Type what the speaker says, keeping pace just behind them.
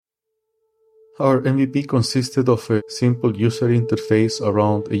Our MVP consisted of a simple user interface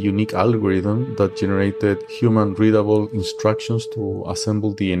around a unique algorithm that generated human-readable instructions to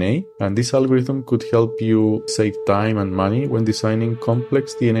assemble DNA. And this algorithm could help you save time and money when designing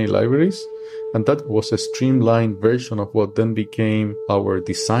complex DNA libraries. And that was a streamlined version of what then became our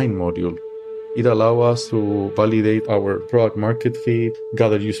design module. It allowed us to validate our product market fit,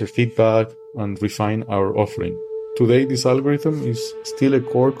 gather user feedback, and refine our offering. Today, this algorithm is still a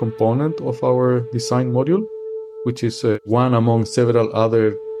core component of our design module, which is one among several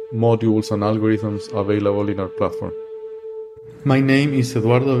other modules and algorithms available in our platform. My name is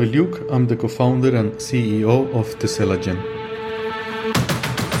Eduardo Abeliuk. I'm the co-founder and CEO of Teselagen.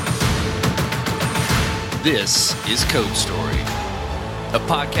 This is Code Story, a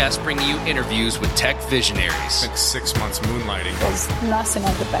podcast bringing you interviews with tech visionaries. Like 6 months moonlighting. There's nothing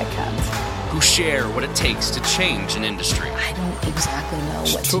at the back end. Who share what it takes to change an industry. I don't exactly know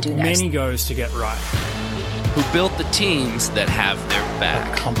what to do took next. many goes to get right. Who build the teams that have their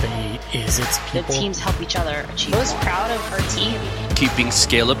back. The company is its people. The teams help each other achieve. I was proud of our team. Keeping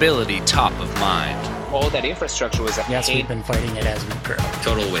scalability top of mind. All that infrastructure was Yes, we've been fighting it as we grow.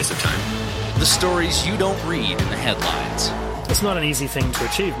 Total waste of time. The stories you don't read in the headlines. It's not an easy thing to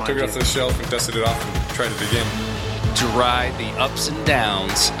achieve, mind Took it you. off the shelf and dusted it off and tried it again. To ride the ups and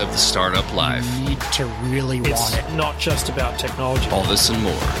downs of the startup life. You need to really want it. Not just about technology. All this and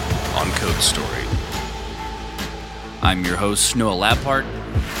more on Code Story. I'm your host, Noah Laphart,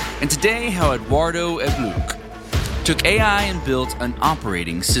 and today how Eduardo Abeliuk took AI and built an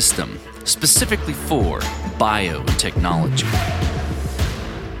operating system specifically for biotechnology.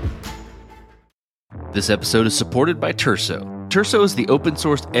 This episode is supported by Terso. Terso is the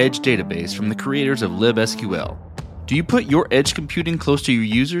open-source edge database from the creators of libSQL. Do you put your edge computing close to your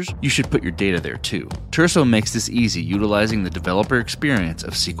users? You should put your data there too. Terso makes this easy utilizing the developer experience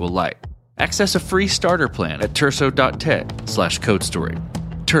of SQLite. Access a free starter plan at terso.tech/codestory.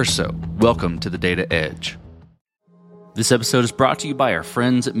 Terso, welcome to the data edge. This episode is brought to you by our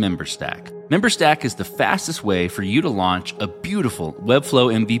friends at MemberStack. MemberStack is the fastest way for you to launch a beautiful Webflow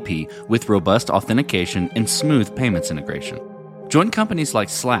MVP with robust authentication and smooth payments integration. Join companies like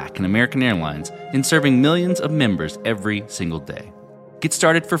Slack and American Airlines in serving millions of members every single day. Get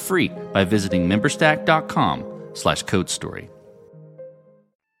started for free by visiting memberstack.com/codestory.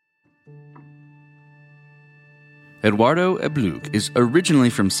 Eduardo Abeliuk is originally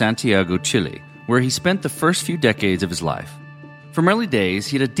from Santiago, Chile, where he spent the first few decades of his life. From early days,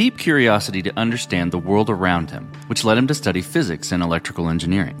 he had a deep curiosity to understand the world around him, which led him to study physics and electrical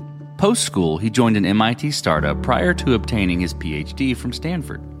engineering. Post-school, he joined an MIT startup prior to obtaining his PhD from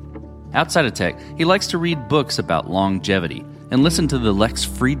Stanford. Outside of tech, he likes to read books about longevity and listen to the Lex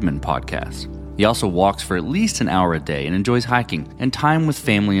Fridman podcast. He also walks for at least an hour a day and enjoys hiking and time with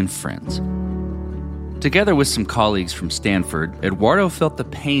family and friends. Together with some colleagues from Stanford, Eduardo felt the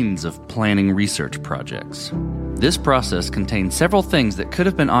pains of planning research projects. This process contained several things that could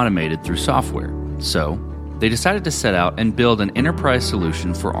have been automated through software, so they decided to set out and build an enterprise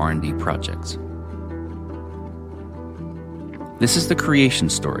solution for R&D projects. This is the creation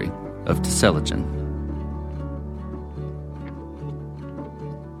story of Teselagen.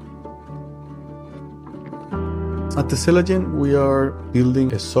 At Teselagen, we are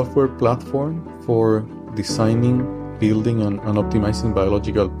building a software platform for designing, building, and optimizing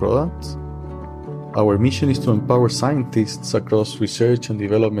biological products. Our mission is to empower scientists across research and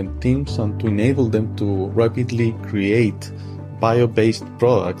development teams and to enable them to rapidly create bio-based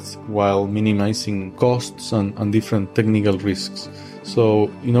products while minimizing costs and different technical risks. So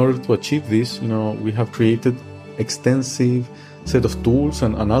in order to achieve this, we have created extensive set of tools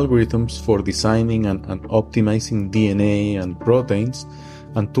and algorithms for designing and optimizing DNA and proteins,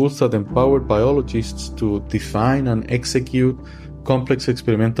 and tools that empower biologists to define and execute complex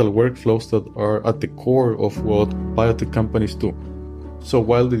experimental workflows that are at the core of what biotech companies do. So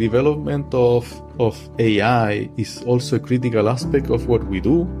while the development of AI is also a critical aspect of what we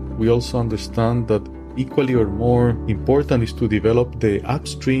do, we also understand that equally or more important is to develop the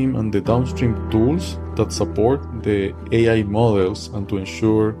upstream and the downstream tools that support the AI models and to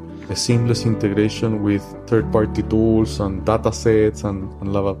ensure a seamless integration with third-party tools and data sets and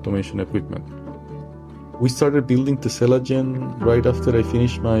lab automation equipment. We started building Teselagen right after I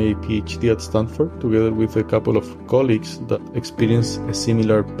finished my PhD at Stanford, together with a couple of colleagues that experienced a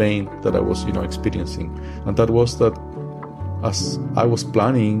similar pain that I was, experiencing. And that was that as I was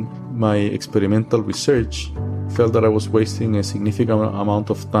planning my experimental research, felt that I was wasting a significant amount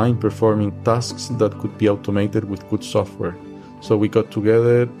of time performing tasks that could be automated with good software. So we got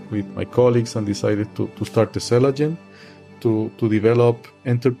together with my colleagues and decided to start Teselagen. to develop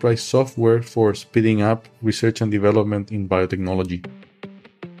enterprise software for speeding up research and development in biotechnology.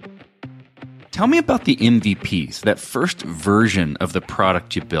 Tell me about the MVPs, that first version of the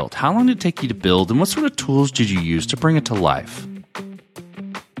product you built. How long did it take you to build, and what sort of tools did you use to bring it to life?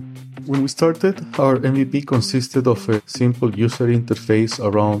 When we started, our MVP consisted of a simple user interface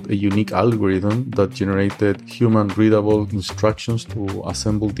around a unique algorithm that generated human-readable instructions to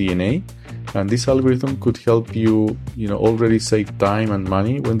assemble DNA. And this algorithm could help you, already save time and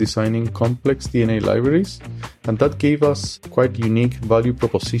money when designing complex DNA libraries. And that gave us quite unique value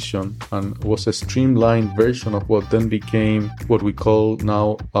proposition and was a streamlined version of what then became what we call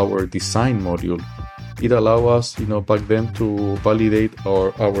now our design module. It allowed us, back then to validate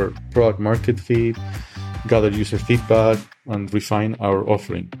our product market fit, gather user feedback, and refine our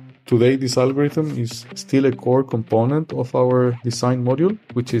offering. Today, this algorithm is still a core component of our design module,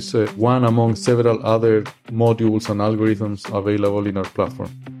 which is one among several other modules and algorithms available in our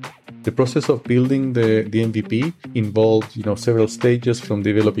platform. The process of building the MVP involved, several stages, from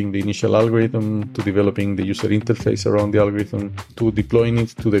developing the initial algorithm to developing the user interface around the algorithm to deploying it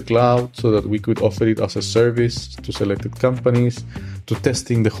to the cloud so that we could offer it as a service to selected companies, to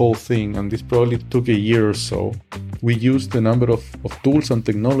testing the whole thing. And this probably took a year or so. We used a number of tools and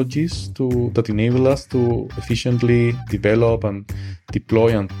technologies that enable us to efficiently develop and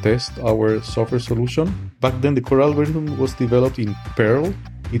deploy and test our software solution. Back then, the core algorithm was developed in Perl.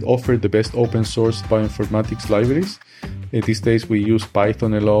 It offered the best open source bioinformatics libraries. These days, we use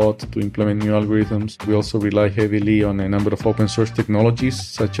Python a lot to implement new algorithms. We also rely heavily on a number of open source technologies,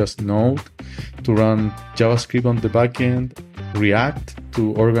 such as Node, to run JavaScript on the backend, React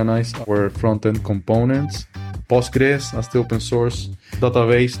to organize our front-end components, Postgres as the open source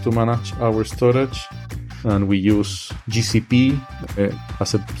database to manage our storage, and we use GCP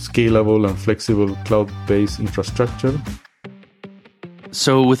as a scalable and flexible cloud-based infrastructure.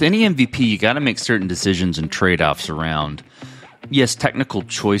 So with any MVP, you got to make certain decisions and trade-offs around, yes, technical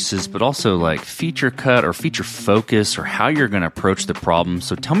choices, but also like feature cut or feature focus or how you're going to approach the problem.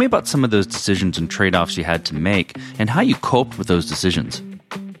 So tell me about some of those decisions and trade-offs you had to make and how you coped with those decisions.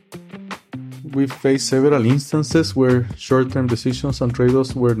 We've faced several instances where short-term decisions and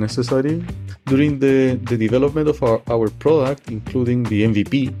trade-offs were necessary. During the development of our product, including the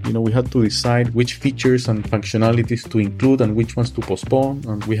MVP, we had to decide which features and functionalities to include and which ones to postpone.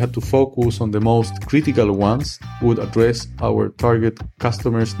 And we had to focus on the most critical ones that would address our target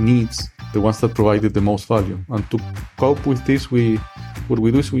customers' needs, the ones that provided the most value. And to cope with this, we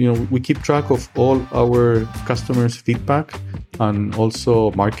keep track of all our customers' feedback and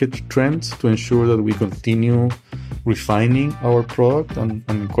also market trends to ensure that we continue refining our product and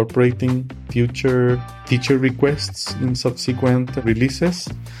incorporating future feature requests in subsequent releases.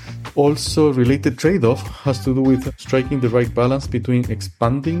 Also, related trade-off has to do with striking the right balance between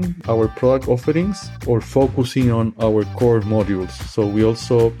expanding our product offerings or focusing on our core modules. So we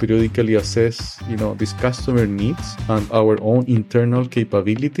also periodically assess, these customer needs and our own internal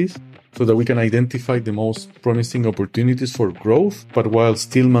capabilities so that we can identify the most promising opportunities for growth, but while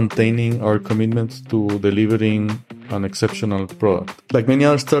still maintaining our commitment to delivering an exceptional product. Like many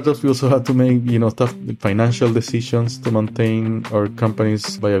other startups, we also had to make, tough financial decisions to maintain our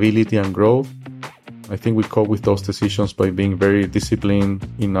company's viability and growth. I think we cope with those decisions by being very disciplined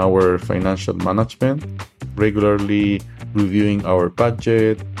in our financial management, regularly reviewing our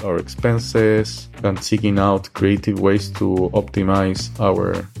budget, our expenses, and seeking out creative ways to optimize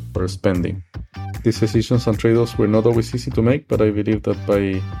our spending. These decisions and trade-offs were not always easy to make, but I believe that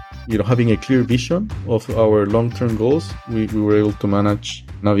by having a clear vision of our long-term goals, we were able to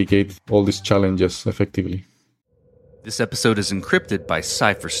navigate all these challenges effectively. This episode is encrypted by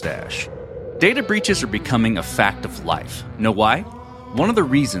CipherStash. Data breaches are becoming a fact of life. Know why? One of the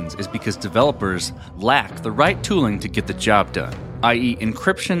reasons is because developers lack the right tooling to get the job done, i.e.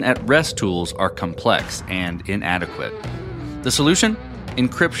 encryption at rest tools are complex and inadequate. The solution?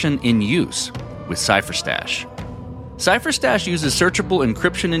 Encryption in use with CipherStash. CipherStash uses searchable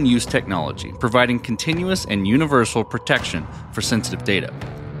encryption in use technology, providing continuous and universal protection for sensitive data.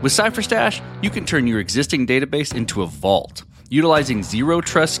 With CipherStash, you can turn your existing database into a vault, utilizing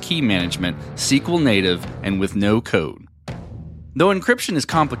zero-trust key management, SQL native, and with no code. Though encryption is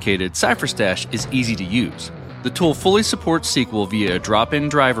complicated, CipherStash is easy to use. The tool fully supports SQL via a drop-in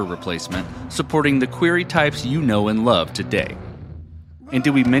driver replacement, supporting the query types you know and love today. And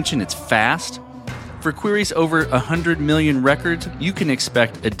did we mention it's fast? For queries over 100 million records, you can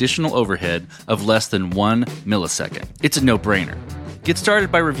expect additional overhead of less than 1 millisecond. It's a no-brainer. Get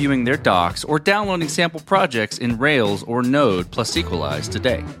started by reviewing their docs or downloading sample projects in Rails or Node plus Sequelize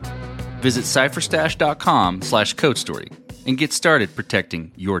today. Visit cypherstash.com/codestory. and get started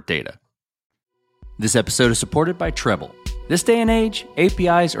protecting your data. This episode is supported by Treble. This day and age,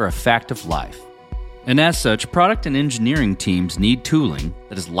 APIs are a fact of life. And as such, product and engineering teams need tooling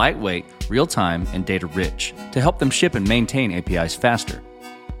that is lightweight, real-time, and data-rich to help them ship and maintain APIs faster.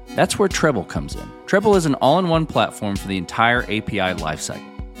 That's where Treble comes in. Treble is an all-in-one platform for the entire API lifecycle.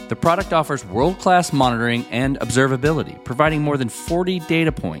 The product offers world-class monitoring and observability, providing more than 40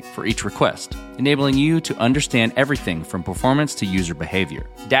 data points for each request, enabling you to understand everything from performance to user behavior.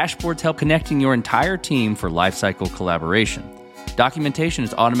 Dashboards help connecting your entire team for lifecycle collaboration. Documentation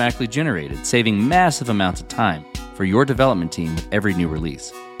is automatically generated, saving massive amounts of time for your development team with every new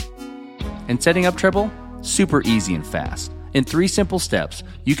release. And setting up Treble? Super easy and fast. In 3 simple steps,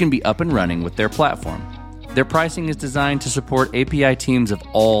 you can be up and running with their platform. Their pricing is designed to support API teams of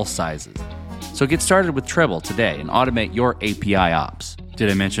all sizes. So get started with Treble today and automate your API ops.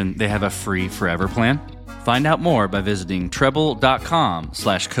 Did I mention they have a free forever plan? Find out more by visiting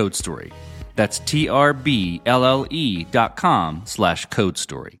treble.com/codestory. That's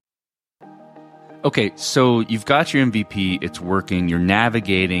TRBLLE.com/codestory. Okay, so you've got your MVP, it's working, you're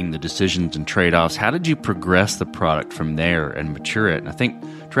navigating the decisions and trade-offs. How did you progress the product from there and mature it? And I think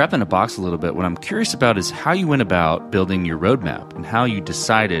to wrap in a box a little bit, what I'm curious about is how you went about building your roadmap and how you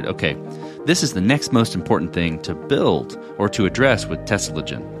decided, okay, this is the next most important thing to build or to address with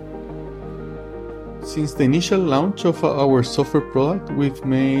Teselagen. Since the initial launch of our software product, we've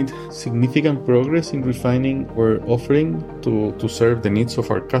made significant progress in refining our offering to serve the needs of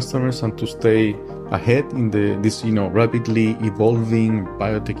our customers and to stay ahead in this rapidly evolving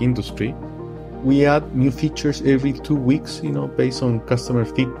biotech industry. We add new features every 2 weeks, based on customer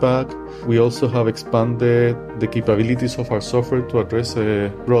feedback. We also have expanded the capabilities of our software to address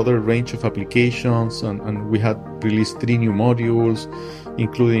a broader range of applications, and we had released 3 new modules,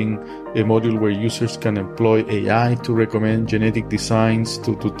 including a module where users can employ AI to recommend genetic designs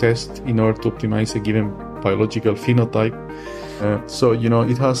to test in order to optimize a given biological phenotype. So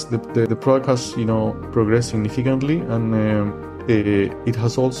it has the product has progressed significantly, and it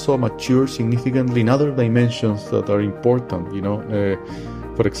has also matured significantly in other dimensions that are important.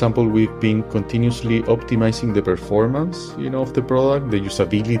 For example, we've been continuously optimizing the performance of the product, the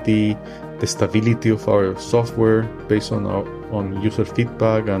usability, the stability of our software based on user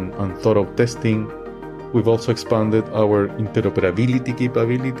feedback and thorough testing. We've also expanded our interoperability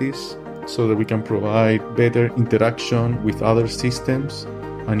capabilities so that we can provide better interaction with other systems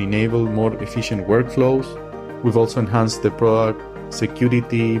and enable more efficient workflows. We've also enhanced the product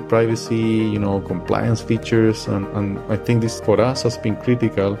security, privacy, compliance features, and I think this for us has been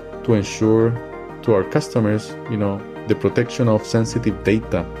critical to ensure to our customers, the protection of sensitive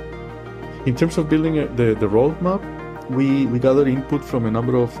data. In terms of building the roadmap, we gathered input from a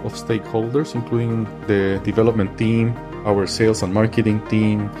number of stakeholders, including the development team, our sales and marketing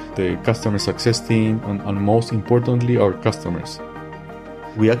team, the customer success team, and most importantly, our customers.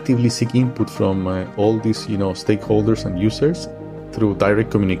 We actively seek input from all these, stakeholders and users through direct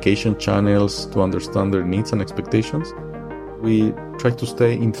communication channels to understand their needs and expectations. We try to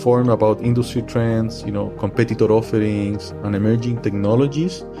stay informed about industry trends, competitor offerings, and emerging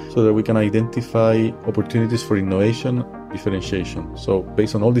technologies so that we can identify opportunities for innovation, differentiation. So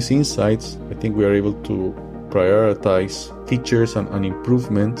based on all these insights, I think we are able to prioritize features and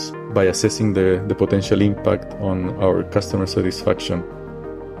improvements by assessing the potential impact on our customer satisfaction.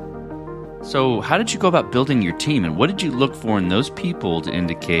 So how did you go about building your team, and what did you look for in those people to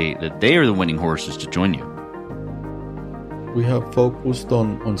indicate that they are the winning horses to join you? We have focused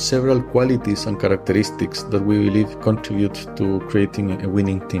on several qualities and characteristics that we believe contribute to creating a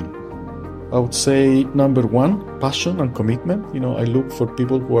winning team. I would say number 1, passion and commitment. I look for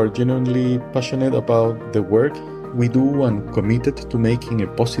people who are genuinely passionate about the work we do and committed to making a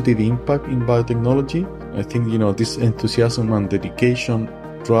positive impact in biotechnology. I think, this enthusiasm and dedication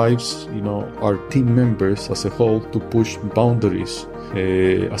drives, our team members as a whole to push boundaries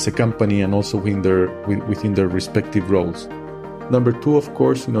as a company and also within their respective roles. Number 2, of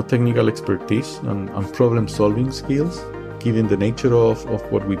course, technical expertise and problem-solving skills. Given the nature of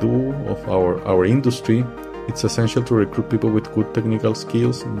what we do, of our industry, it's essential to recruit people with good technical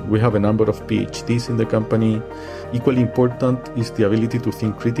skills. We have a number of PhDs in the company. Equally important is the ability to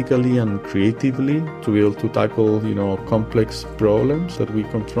think critically and creatively to be able to tackle, complex problems that we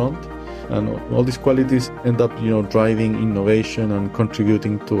confront. And all these qualities end up, driving innovation and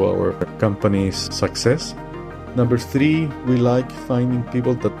contributing to our company's success. Number 3, we like finding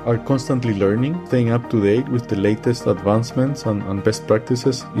people that are constantly learning. Staying up to date with the latest advancements and best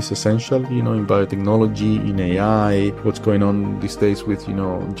practices is essential, in biotechnology, in AI, what's going on these days with,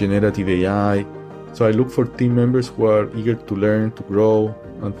 generative AI. So I look for team members who are eager to learn, to grow,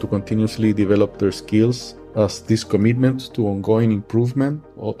 and to continuously develop their skills, as this commitment to ongoing improvement,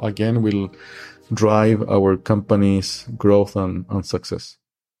 again, will drive our company's growth and success.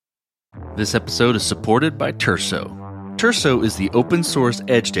 This episode is supported by Terso. Terso is the open source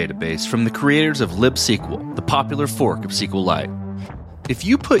edge database from the creators of libSQL, the popular fork of SQLite. If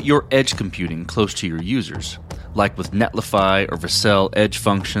you put your edge computing close to your users, like with Netlify or Vercel edge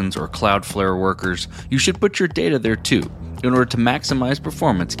functions or Cloudflare workers, you should put your data there too, in order to maximize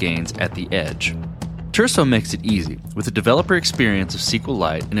performance gains at the edge. Terso makes it easy, with a developer experience of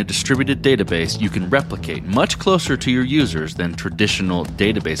SQLite in a distributed database you can replicate much closer to your users than traditional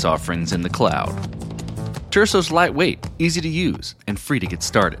database offerings in the cloud. Terso's lightweight, easy to use, and free to get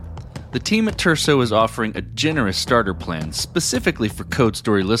started. The team at Terso is offering a generous starter plan specifically for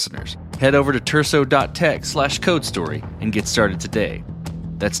CodeStory listeners. Head over to terso.tech/CodeStory and get started today.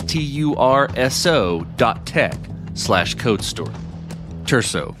 That's TURSO.tech/CodeStory.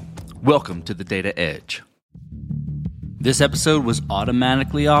 Terso. Welcome to the Data Edge. This episode was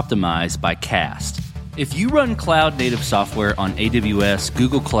automatically optimized by Cast. If you run cloud-native software on AWS,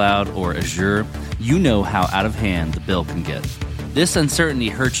 Google Cloud, or Azure, you know how out of hand the bill can get. This uncertainty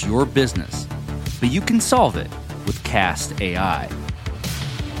hurts your business, but you can solve it with Cast AI.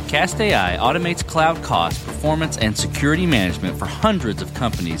 Cast AI automates cloud cost, performance, and security management for hundreds of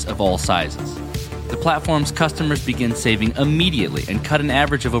companies of all sizes. The platform's customers begin saving immediately and cut an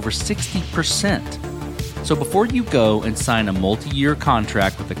average of over 60%. So before you go and sign a multi-year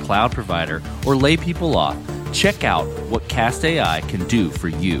contract with a cloud provider or lay people off, check out what Cast AI can do for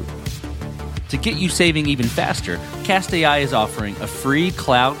you. To get you saving even faster, Cast AI is offering a free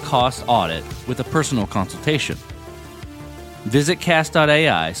cloud cost audit with a personal consultation. Visit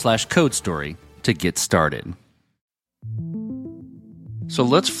cast.ai/CodeStory to get started. So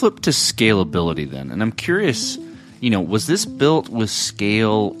let's flip to scalability then. And I'm curious, was this built with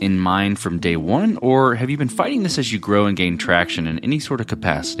scale in mind from day one, or have you been fighting this as you grow and gain traction in any sort of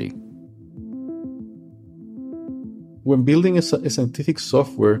capacity? When building a scientific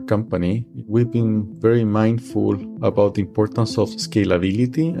software company, we've been very mindful about the importance of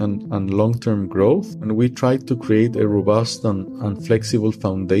scalability and long-term growth, and we tried to create a robust and flexible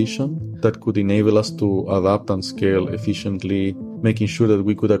foundation that could enable us to adapt and scale efficiently, making sure that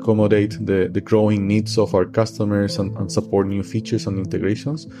we could accommodate the growing needs of our customers and support new features and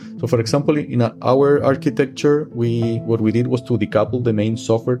integrations. So for example, in our architecture, what we did was to decouple the main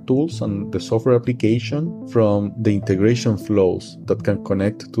software tools and the software application from the integration flows that can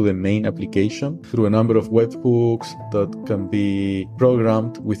connect to the main application through a number of webhooks that can be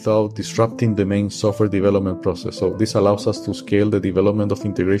programmed without disrupting the main software development process. So this allows us to scale the development of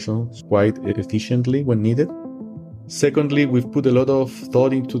integrations quite efficiently when needed. Secondly, we've put a lot of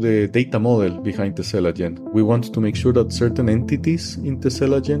thought into the data model behind Teselagen. We want to make sure that certain entities in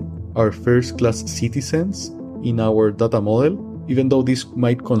Teselagen are first-class citizens in our data model. Even though this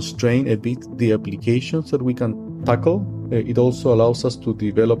might constrain a bit the applications that we can tackle, it also allows us to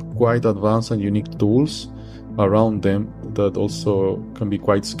develop quite advanced and unique tools around them that also can be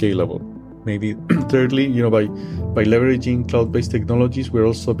quite scalable. Maybe thirdly, by leveraging cloud-based technologies, we're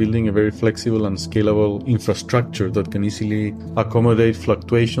also building a very flexible and scalable infrastructure that can easily accommodate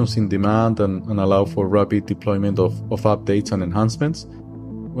fluctuations in demand and allow for rapid deployment of updates and enhancements.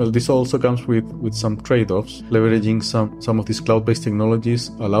 Well, this also comes with some trade-offs. Leveraging some of these cloud-based technologies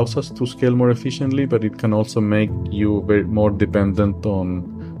allows us to scale more efficiently, but it can also make you very more dependent on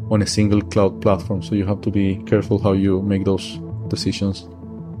a single cloud platform. So you have to be careful how you make those decisions.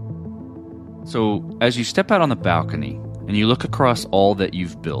 So, as you step out on the balcony and you look across all that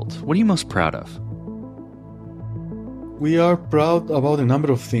you've built, what are you most proud of? We are proud about a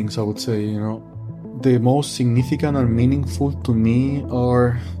number of things, I would say. The most significant and meaningful to me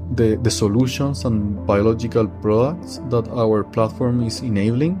are the solutions and biological products that our platform is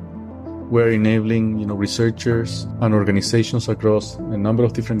enabling. We're enabling, researchers and organizations across a number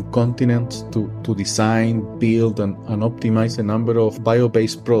of different continents to design, build, and optimize a number of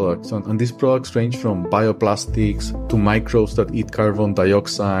bio-based products. And these products range from bioplastics to microbes that eat carbon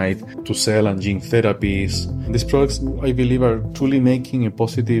dioxide to cell and gene therapies. And these products, I believe, are truly making a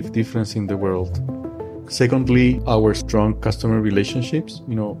positive difference in the world. Secondly, our strong customer relationships,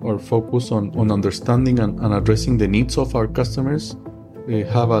 our focus on understanding and addressing the needs of our customers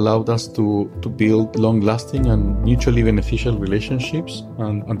have allowed us to build long-lasting and mutually beneficial relationships,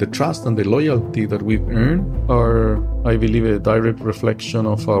 and the trust and the loyalty that we've earned are, I believe, a direct reflection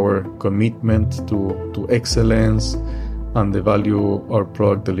of our commitment to excellence and the value our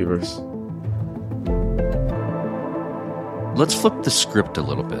product delivers. Let's flip the script a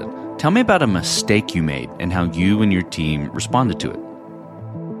little bit. Tell me about a mistake you made and how you and your team responded to it.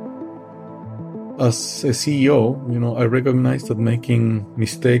 As a CEO, I recognize that making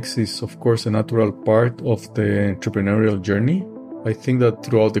mistakes is, of course, a natural part of the entrepreneurial journey. I think that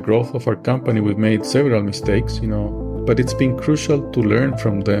throughout the growth of our company, we've made several mistakes, but it's been crucial to learn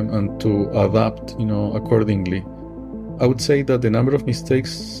from them and to adapt, accordingly. I would say that the number of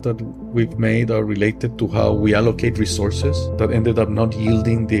mistakes that we've made are related to how we allocate resources that ended up not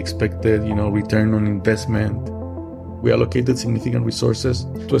yielding the expected, return on investment. We allocated significant resources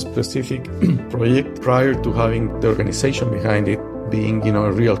to a specific project prior to having the organization behind it being,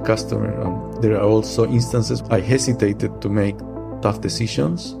 a real customer. There are also instances I hesitated to make tough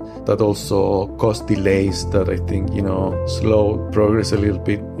decisions that also caused delays that I think, slowed progress a little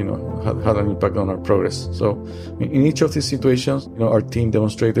bit, had an impact on our progress. So in each of these situations, our team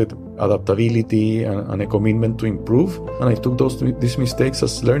demonstrated adaptability and a commitment to improve. And I took these mistakes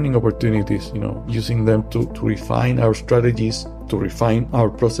as learning opportunities, using them to refine our strategies, to refine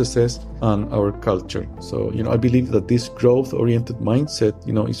our processes and our culture. So, I believe that this growth-oriented mindset,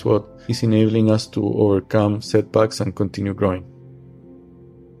 is what is enabling us to overcome setbacks and continue growing.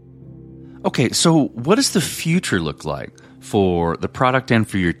 Okay, so what does the future look like for the product and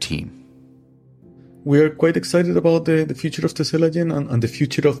for your team? We are quite excited about the future of Teselagen and the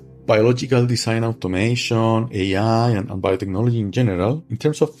future of biological design automation, AI, and biotechnology in general. In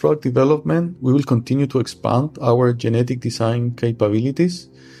terms of product development, we will continue to expand our genetic design capabilities.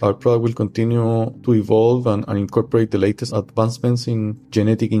 Our product will continue to evolve and incorporate the latest advancements in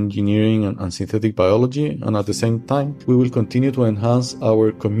genetic engineering and synthetic biology. And at the same time, we will continue to enhance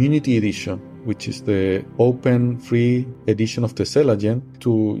our community edition, which is the open, free edition of Teselagen,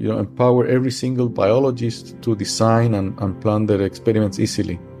 to empower every single biologist to design and plan their experiments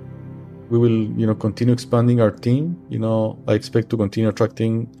easily. We will, continue expanding our team. I expect to continue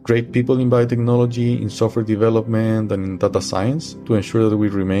attracting great people in biotechnology, in software development, and in data science to ensure that we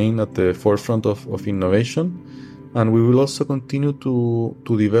remain at the forefront of innovation. And we will also continue to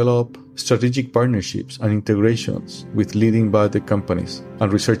develop strategic partnerships and integrations with leading biotech companies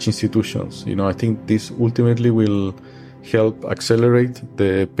and research institutions. I think this ultimately will help accelerate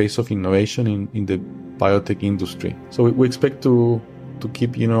the pace of innovation in the biotech industry. So we expect to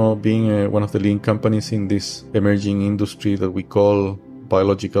keep, being one of the leading companies in this emerging industry that we call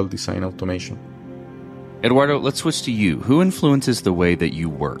biological design automation. Eduardo, let's switch to you. Who influences the way that you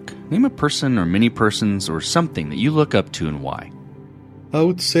work? Name a person or many persons or something that you look up to and why. I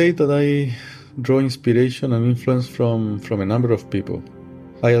would say that I draw inspiration and influence from a number of people.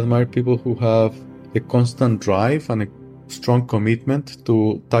 I admire people who have a constant drive and a strong commitment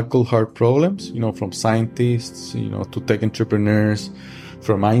to tackle hard problems, from scientists, to tech entrepreneurs,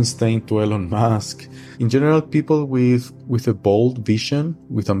 from Einstein to Elon Musk. In general, people with a bold vision,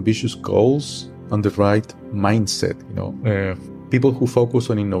 with ambitious goals, and the right mindset, people who focus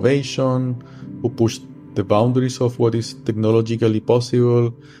on innovation, who push the boundaries of what is technologically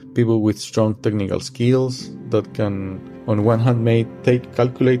possible, people with strong technical skills that can, on one hand, may take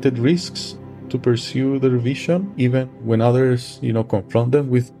calculated risks to pursue their vision, even when others, confront them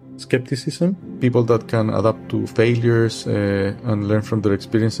with skepticism. People that can adapt to failures and learn from their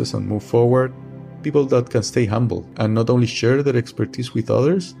experiences and move forward. People that can stay humble and not only share their expertise with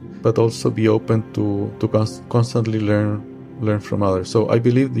others, but also be open to constantly learn from others. So I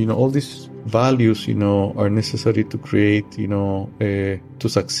believe, all these values, are necessary to create, to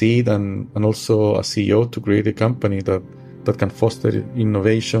succeed and also as CEO to create a company that can foster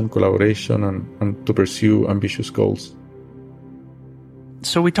innovation, collaboration, and to pursue ambitious goals.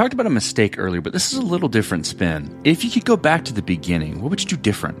 So we talked about a mistake earlier, but this is a little different spin. If you could go back to the beginning, what would you do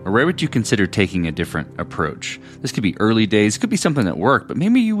different? Or where would you consider taking a different approach? This could be early days, it could be something that worked, but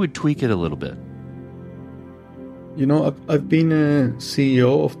maybe you would tweak it a little bit. I've been a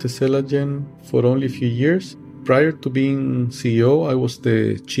CEO of Teselagen for only a few years. Prior to being CEO, I was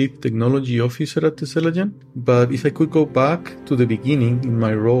the Chief Technology Officer at Teselagen. But if I could go back to the beginning in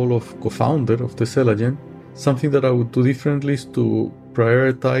my role of co-founder of Teselagen, something that I would do differently is to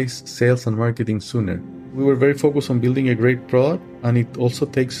prioritize sales and marketing sooner. We were very focused on building a great product, and it also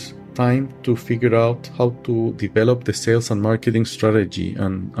takes time to figure out how to develop the sales and marketing strategy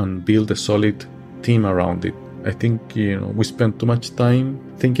and build a solid team around it. I think, we spent too much time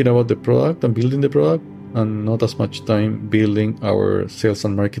thinking about the product and building the product and not as much time building our sales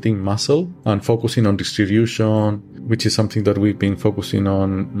and marketing muscle and focusing on distribution, which is something that we've been focusing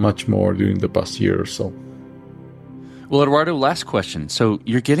on much more during the past year or so. Well, Eduardo, last question. So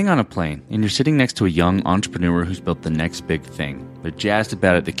you're getting on a plane and you're sitting next to a young entrepreneur who's built the next big thing. They're jazzed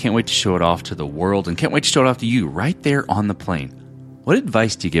about it. They can't wait to show it off to the world and can't wait to show it off to you right there on the plane. What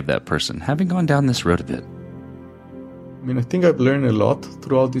advice do you give that person, having gone down this road a bit? I think I've learned a lot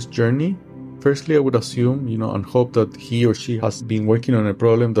throughout this journey. Firstly, I would assume, and hope that he or she has been working on a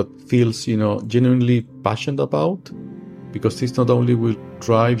problem that feels, genuinely passionate about, because this not only will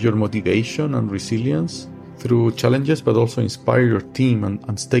drive your motivation and resilience through challenges, but also inspire your team and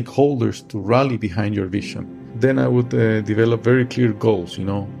stakeholders to rally behind your vision. Then I would develop very clear goals.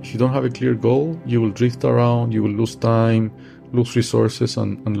 If you don't have a clear goal, you will drift around, you will lose time, lose resources,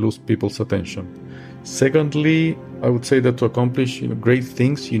 and lose people's attention. Secondly, I would say that to accomplish great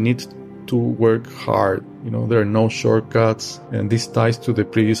things, you need to work hard. There are no shortcuts, and this ties to the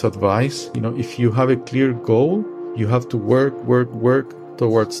previous advice. If you have a clear goal, you have to work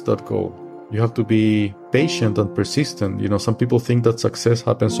towards that goal. You have to be patient and persistent. Some people think that success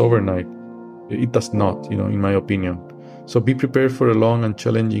happens overnight. It does not, in my opinion. So be prepared for a long and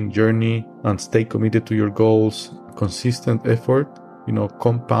challenging journey and stay committed to your goals. Consistent effort,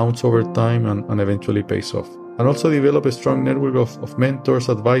 compounds over time and eventually pays off. And also develop a strong network of mentors,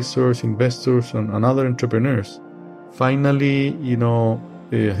 advisors, investors, and other entrepreneurs. Finally,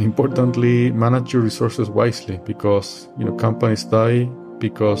 importantly, manage your resources wisely, because, companies die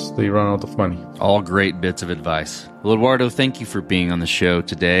because they run out of money. All great bits of advice. Well, Eduardo, thank you for being on the show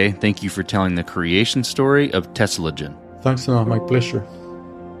today. Thank you for telling the creation story of Teselagen. Thanks, Noah. My pleasure.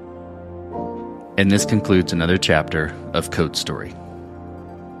 And this concludes another chapter of Code Story.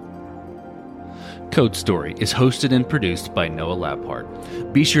 Code Story is hosted and produced by Noah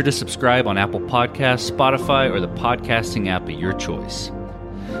Labhart. Be sure to subscribe on Apple Podcasts, Spotify, or the podcasting app of your choice.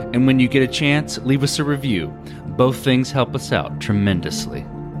 And when you get a chance, leave us a review. Both things help us out tremendously.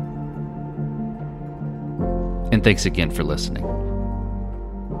 And thanks again for listening.